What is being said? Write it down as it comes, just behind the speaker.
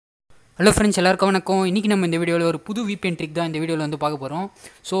Hello friends, எல்லாருக்கும் வணக்கம். இன்றைக்கி நம்ம இந்த வீடியோவில் ஒரு புது VPN ட்ரிக் தான் இந்த வீடியோவில் வந்து பார்க்க போகிறோம்.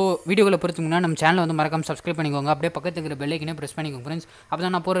 ஸோ வீடியோவில் பொறுத்துக்கு முன்னாடி நம்ம சேனலை வந்து மறக்காமல் சப்ஸ்கிரைப் பண்ணிக்கோங்க. அப்படியே பக்கத்துக்கு இருக்கிற பெல் ஐக்கனே ப்ரெஸ் பண்ணிக்கோங்க ஃப்ரெண்ட்ஸ். அப்போ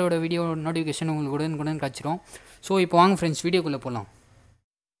தான் நான் போகிற வீடியோ நோட்டிஃபிகேஷன் உங்களுக்கு உடனுக்குடன் கிடச்சிரும். ஸோ இப்போ வாங்க ஃப்ரெண்ட்ஸ், வீடியோக்குள்ளே போகலாம்.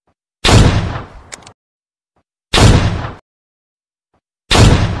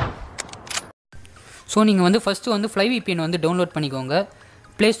 ஸோ நீங்கள் வந்து ஃபஸ்ட்டு வந்து VPN வந்து டவுன்லோட் பண்ணிக்கோங்க.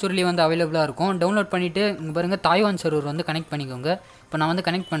 ப்ளே ஸ்டோர்லேயே வந்து அவைலபிளாக இருக்கும். டவுன்லோட் பண்ணிவிட்டு இங்கே பாருங்கள், தாய்வான் சர்வர் வந்து கனெக்ட் பண்ணிக்கோங்க. இப்போ நான் வந்து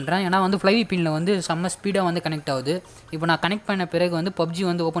கனெக்ட் பண்ணுறேன். ஏன்னா வந்து VPNல வந்து செம்ம ஸ்பீடாக வந்து கனெக்ட் ஆகுது. இப்போ நான் கனெக்ட் பண்ண பிறகு வந்து PUBG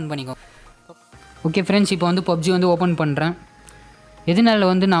வந்து ஓப்பன் பண்ணிக்கோங்க. ஓகே ஃப்ரெண்ட்ஸ், இப்போ வந்து PUBG வந்து ஓப்பன் பண்ணுறேன். எதனால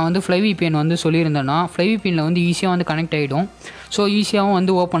வந்து நான் வந்து VPN வந்து சொல்லியிருந்தேன்னா, VPNல வந்து ஈஸியாக வந்து கனெக்ட் ஆகிடும். ஸோ ஈஸியாகவும்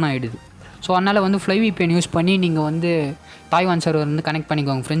வந்து ஓப்பன் ஆகிடுது. ஸோ அதனால் வந்து VPN யூஸ் பண்ணி நீங்கள் வந்து தாய்வான் சர்வர் வந்து கனெக்ட்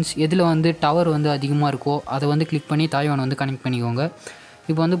பண்ணிக்கோங்க ஃப்ரெண்ட்ஸ். எதில் வந்து டவர் வந்து அதிகமாக இருக்கோ அதை வந்து கிளிக் பண்ணி தாய்வான் வந்து கனெக்ட் பண்ணிக்கோங்க.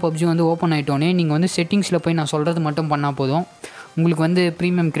 இப்போ வந்து PUBG வந்து ஓப்பன் ஆகிட்டோன்னே நீங்கள் வந்து செட்டிங்ஸில் போய் நான் சொல்கிறது மட்டும் பண்ணால் போதும். உங்களுக்கு வந்து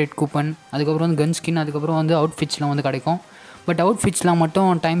ப்ரீமியம் கிரெட் கூப்பன், அதுக்கப்புறம் வந்து கன் ஸ்கின், அதுக்கப்புறம் வந்து அவுட்ஃபிட்ஸ்லாம் வந்து கிடைக்கும். பட் அவுட்ஃபிட்ஸ்லாம்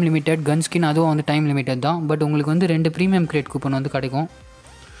மட்டும் டைம் லிமிட்டட், கன் ஸ்கின் அதுவும் வந்து டைம் லிமிட்டட் தான். பட் உங்களுக்கு வந்து 2 ப்ரீமியம் கிரெட் கூப்பன் வந்து கிடைக்கும்.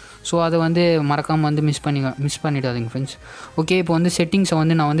 ஸோ அதை வந்து மறக்காமல் வந்து மிஸ் பண்ணிடாதீங்க ஃப்ரெண்ட்ஸ். ஓகே, இப்போ வந்து செட்டிங்ஸை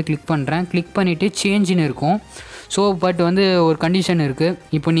வந்து நான் வந்து கிளிக் பண்ணுறேன். கிளிக் பண்ணிவிட்டு சேஞ்சுன்னு இருக்கும். ஸோ பட் வந்து ஒரு கண்டிஷன் இருக்குது.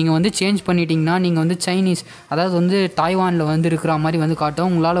 இப்போ நீங்கள் வந்து சேஞ்ச் பண்ணிட்டீங்கன்னா நீங்கள் வந்து சைனீஸ், அதாவது வந்து தாய்வானில் வந்து இருக்கிற மாதிரி வந்து காட்டும்.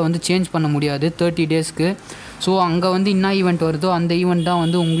 உங்களால் வந்து சேஞ்ச் பண்ண முடியாது 30 டேஸ்க்கு. ஸோ அங்கே வந்து என்ன ஈவெண்ட் வருதோ அந்த ஈவெண்ட் தான்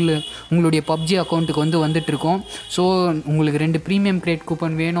வந்து உங்களுடைய PUBG அக்கௌண்ட்டுக்கு வந்து வந்துட்டுருக்கோம். ஸோ உங்களுக்கு 2 ப்ரீமியம் கிரெட்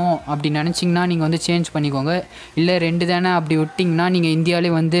கூப்பன் வேணும் அப்படி நினச்சிங்கன்னா நீங்கள் வந்து சேஞ்ச் பண்ணிக்கோங்க. இல்லை 2 தானே அப்படி விட்டிங்கன்னா நீங்கள்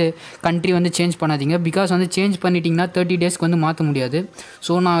இந்தியாவிலே வந்து கண்ட்ரி வந்து சேஞ்ச் பண்ணாதீங்க. பிகாஸ் வந்து சேஞ்ச் பண்ணிட்டீங்கன்னா 30 டேஸ்க்கு வந்து மாற்ற முடியாது.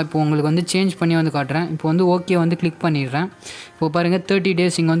 ஸோ நான் இப்போ உங்களுக்கு வந்து சேஞ்ச் பண்ணி வந்து காட்டுறேன். இப்போ வந்து ஓகே வந்து கிளிக் பண்ணிடுறேன். இப்போ பாருங்கள் 30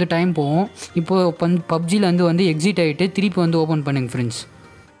 டேஸ் இங்கே வந்து டைம் போகும். இப்போது PUBGலேருந்து வந்து எக்ஸிட் ஆகிட்டு திருப்பி வந்து ஓப்பன் பண்ணுங்க ஃப்ரெண்ட்ஸ்.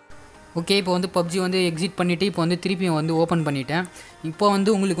 ஓகே, இப்போ வந்து PUBG வந்து எக்ஸிட் பண்ணிவிட்டு இப்போ வந்து திருப்பியும் வந்து ஓப்பன் பண்ணிட்டேன். இப்போ வந்து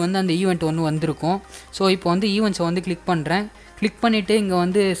உங்களுக்கு வந்து அந்த ஈவெண்ட் ஒன்று வந்திருக்கும். ஸோ இப்போ வந்து ஈவெண்ட்ஸை வந்து கிளிக் பண்ணுறேன். கிளிக் பண்ணிவிட்டு இங்கே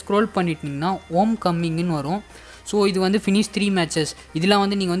வந்து ஸ்க்ரோல் பண்ணிட்டீங்கன்னா ஹோம் கம்மிங்னு வரும். ஸோ இது வந்து ஃபினிஷ் 3 மேட்சஸ், இதெல்லாம்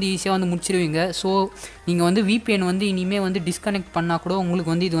வந்து நீங்கள் வந்து ஈஸியாக வந்து முடிச்சிருவீங்க. ஸோ நீங்கள் வந்து VPN வந்து இனிமேல் வந்து டிஸ்கனெக்ட் பண்ணால் கூட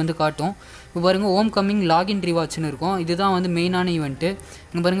உங்களுக்கு வந்து இது வந்து காட்டும். இப்போ பாருங்கள், ஹோம் கம்மிங் லாகின் ரிவார்ட்ஸ்னு இருக்கும். இதுதான் வந்து மெயினான ஈவெண்ட்டு.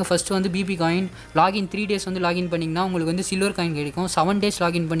 இங்கே பாருங்கள், ஃபஸ்ட்டு வந்து BP காயின் லாகின் 3 டேஸ் வந்து லாகின் பண்ணிங்கன்னா உங்களுக்கு வந்து சில்வர் காயின் கிடைக்கும். 7 டேஸ்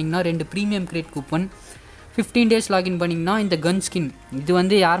லாகின் பண்ணிங்கன்னா 2 ப்ரீமியம் கிரெட் கூப்பன். 15 டேஸ் லாகின் பண்ணிங்கன்னா இந்த கன் ஸ்கின், இது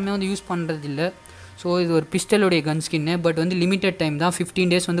வந்து யாருமே வந்து யூஸ் பண்ணுறதில்ல. ஸோ இது ஒரு பிஸ்டலுடைய கன் ஸ்கின்னு. பட் வந்து லிமிட்டட் டைம் தான், 15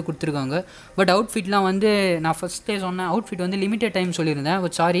 டேஸ் வந்து கொடுத்துருக்காங்க. பட் அவுட்ஃபிட்லாம் வந்து நான் ஃபஸ்ட்டே சொன்னேன், அவுட்ஃபிட் வந்து லிமிட்டட் டைம் சொல்லியிருந்தேன்.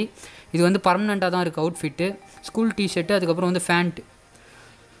 பட் சாரி, இது வந்து பர்மனெண்ட்டாக தான் இருக்குது அவுட்ஃபிட்டு. ஸ்கூல் டிஷர்ட்டு, அதுக்கப்புறம் வந்து ஃபேண்ட்டு.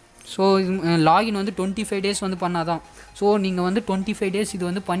 ஸோ இது லாகின் வந்து 25 டேஸ் வந்து பண்ணால் தான். ஸோ நீங்கள் வந்து 25 டேஸ் இது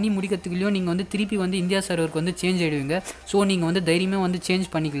வந்து பண்ணி முடிக்கிறதுக்குள்ளேயும் நீங்கள் வந்து திருப்பி வந்து இந்தியா சர்வருக்கு வந்து சேஞ்ச் ஆகிடுவீங்க. ஸோ நீங்கள் வந்து தைரியமாக வந்து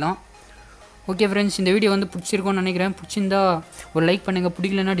சேஞ்ச் பண்ணிக்கலாம். ஓகே ஃப்ரெண்ட்ஸ், இந்த வீடியோ வந்து பிடிச்சிருக்கோன்னு நினைக்கிறேன். பிடிச்சிருந்தா ஒரு லைக் பண்ணுங்கள்,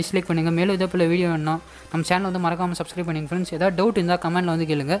 பிடிக்கலன்னா டிஸ்லைக் பண்ணுங்கள். மேலும் இதே போல் வீடியோ வேணும்னா நம்ம சேனல் வந்து மறக்காமல் சப்ஸ்கிரைப் பண்ணுங்க ஃப்ரெண்ட்ஸ். ஏதாவது டவுட் இருந்தால் கமெண்ட்டில் வந்து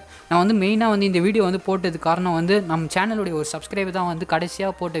கேளுங்க. நான் வந்து மெயினாக வந்து இந்த வீடியோ வந்து போட்டதுக்கு காரணம் வந்து நம்ம சேனலுடைய ஒரு சப்ஸ்கிரைபர் தான் வந்து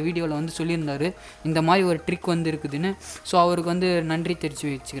கடைசியாக போட்ட வீடியோவில் வந்து சொல்லியிருந்தார் இந்த மாதிரி ஒரு ட்ரிக் வந்து இருக்குதுன்னு. ஸோ அவருக்கு வந்து நன்றி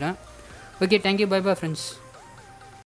தெரிவித்து வச்சுக்கிறேன். Okay, thank you, by bye friends.